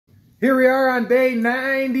Here we are on day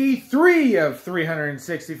 93 of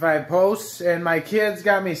 365 posts, and my kids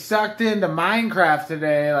got me sucked into Minecraft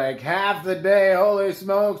today, like half the day. Holy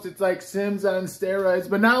smokes, it's like Sims on steroids.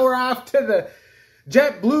 But now we're off to the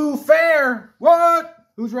JetBlue Fair. What?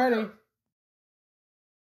 Who's ready?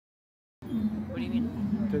 What do you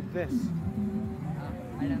mean? To this.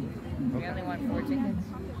 I don't. We only want 4 tickets.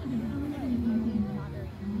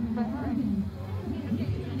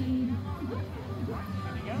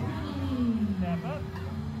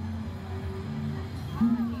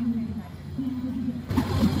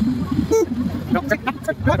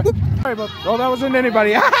 Sorry, but well, that wasn't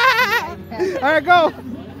anybody. All right, go.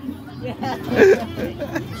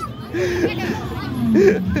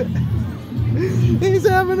 He's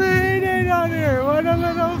having a heyday down here. What a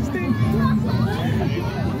little stink.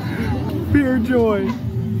 Pure joy.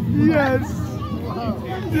 Yes.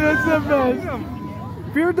 That's the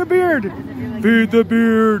best. Beard the beard. Feed the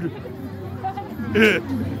beard.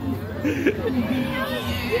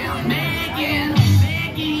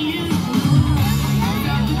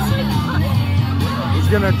 He's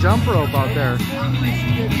gonna jump rope out there.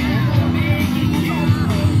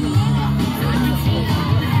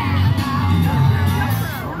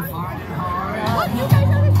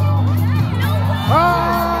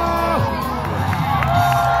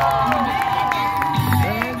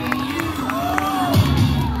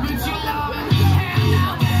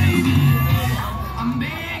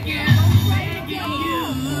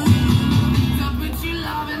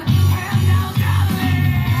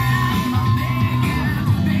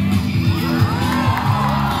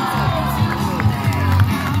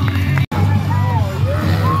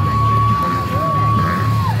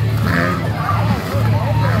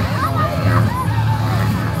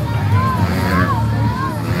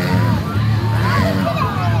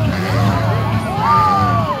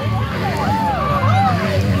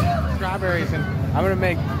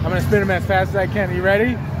 I'm gonna spin them as fast as I can. Are you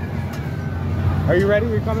ready? Are you ready?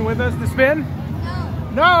 Are you coming with us to spin?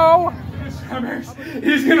 No. No!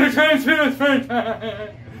 He's gonna try and spin us first.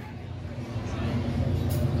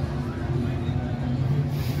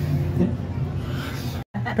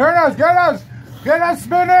 Turn us, get us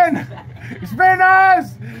spinning! Spin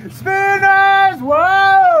us! Spin us!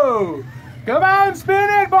 Whoa! Come on, spin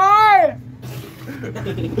it, boy!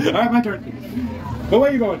 Alright, my turn. What way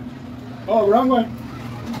are you going? Oh, wrong way.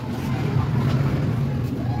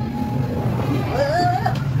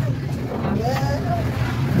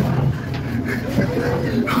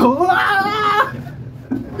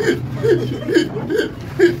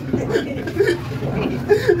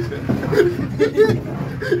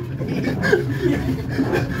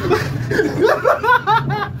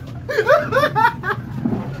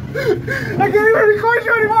 I can't even record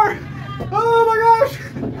you anymore. Oh my gosh.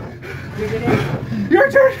 Your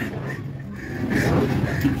turn.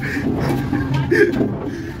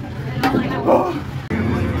 Oh.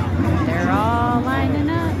 They're all lining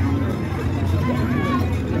up.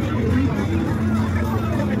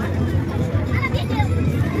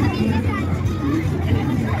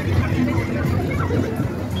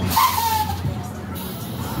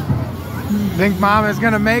 Think Mom is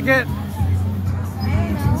gonna make it?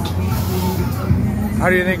 How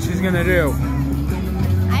do you think she's gonna do?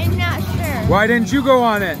 I'm not sure. Why didn't you go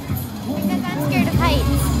on it? Because I'm scared of heights.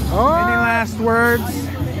 Oh. Any last words?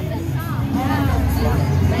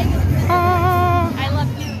 I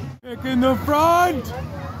love you. Back in the front!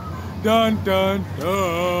 Dun dun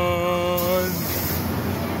dun!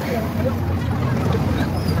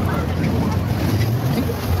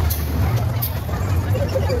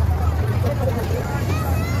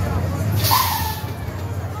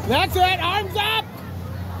 That's it! Arms up!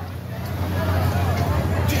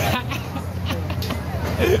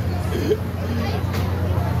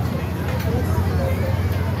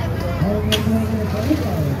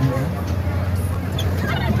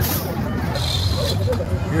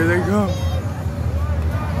 Here they go.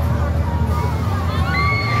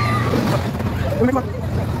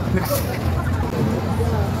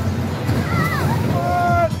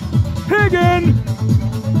 Higgin!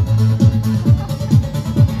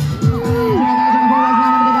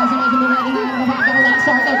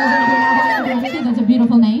 That's a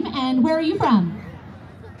beautiful name. And where are you from?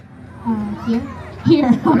 Here? Here.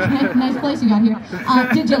 Okay. Nice place you got here.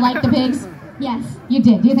 Did you like the pigs? Yes. You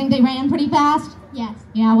did. Do you think they ran pretty fast? Yes.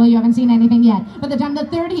 Yeah, well, you haven't seen anything yet. By the time the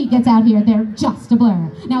third heat gets out here, they're just a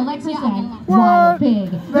blur. Now, Lexi said, wild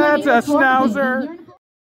pig. That's a schnauzer.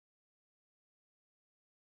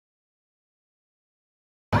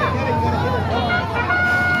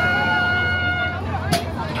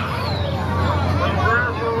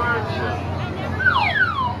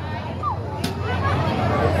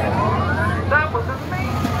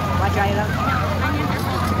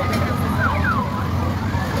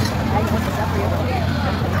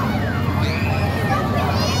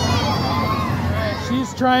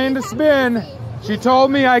 trying to spin. She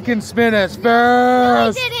told me I can spin as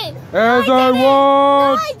fast as I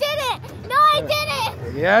want. No, I didn't. No, I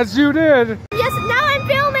didn't. Yes, you did. Yes, now I'm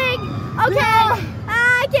filming. Okay. Yeah.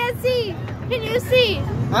 I can't see. Can you see?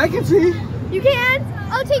 I can see. You can?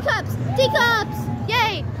 Oh, teacups. Teacups.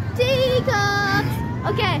 Yay. Teacups.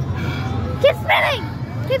 Okay. Keep spinning.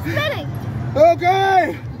 Keep spinning.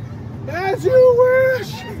 Okay. As you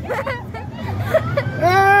wish.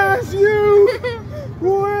 As you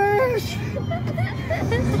wish.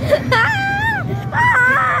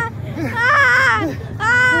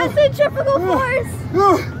 Centrifugal force.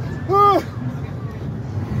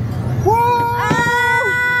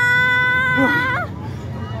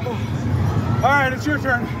 All right, it's your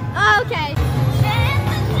turn. Okay.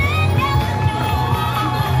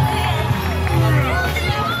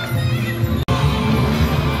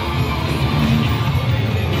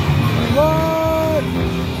 What?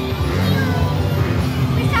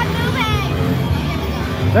 We stop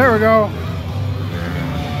moving. There we go.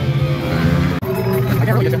 I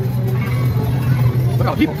can't really get you. Look at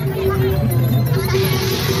all the people.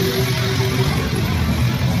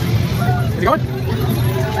 Is he going?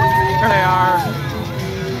 There they are.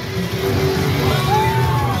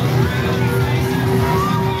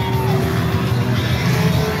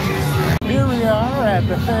 Here we are at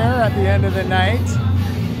the fair at the end of the night.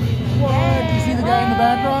 What? Do you see the guy in the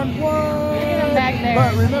background? What? Back there.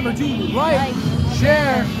 But remember to like,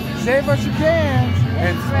 share, save us your cans,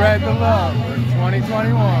 and spread the love for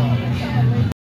 2021.